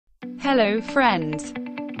Hello friends.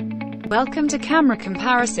 Welcome to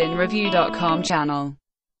CameraComparisonReview.com channel.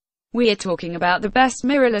 We are talking about the best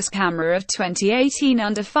mirrorless camera of 2018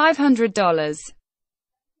 under $500.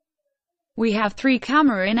 We have 3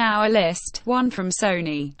 camera in our list, one from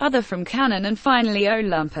Sony, other from Canon and finally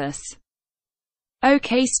Olympus.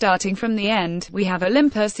 Okay, starting from the end, we have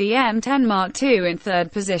Olympus EM10 Mark II in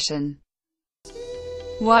 3rd position.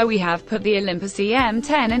 Why we have put the Olympus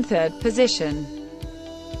EM10 in 3rd position?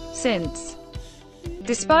 Since,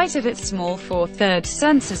 despite of its small 4/3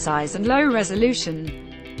 sensor size and low resolution,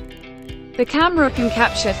 the camera can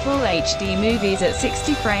capture full HD movies at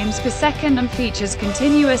 60 frames per second and features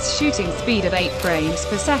continuous shooting speed of 8 frames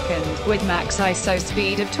per second, with max ISO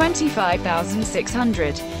speed of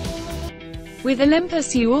 25,600. With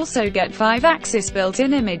Olympus you also get 5-axis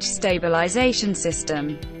built-in image stabilization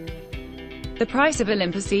system. The price of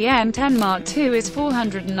Olympus EM10 Mark II is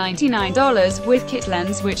 $499 with kit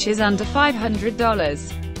lens, which is under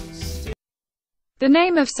 $500. The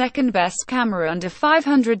name of second best camera under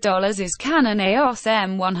 $500 is Canon EOS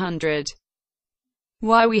M100.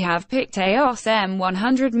 Why we have picked EOS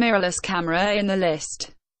M100 mirrorless camera in the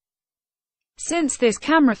list? Since this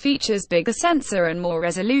camera features bigger sensor and more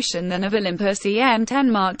resolution than of Olympus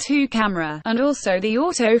EM10 Mark II camera, and also the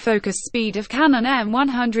autofocus speed of Canon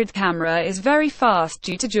M100 camera is very fast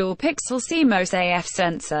due to dual-pixel CMOS AF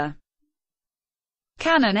sensor.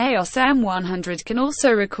 Canon EOS M100 can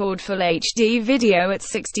also record full HD video at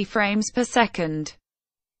 60 frames per second.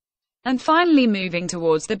 And finally moving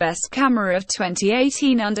towards the best camera of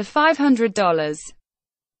 2018 under $500.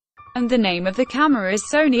 And the name of the camera is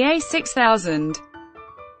Sony a6000.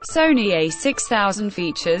 Sony a6000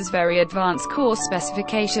 features very advanced core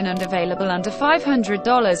specification and available under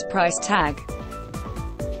 $500 price tag.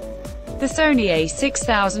 The Sony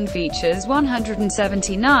a6000 features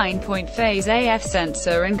 179-point phase AF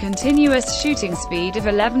sensor and continuous shooting speed of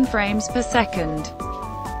 11 frames per second,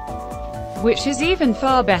 which is even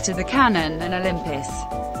far better than Canon and Olympus.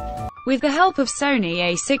 With the help of Sony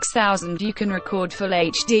a6000 you can record full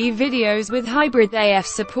HD videos with hybrid AF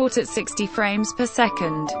support at 60 frames per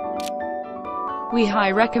second. We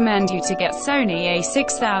highly recommend you to get Sony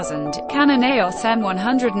a6000, Canon EOS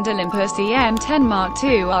M100 and Olympus EM10 Mark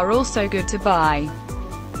II are also good to buy.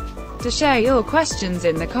 To share your questions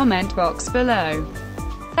in the comment box below.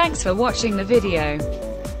 Thanks for watching the video.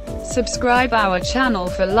 Subscribe our channel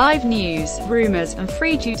for live news, rumors, and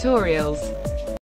free tutorials.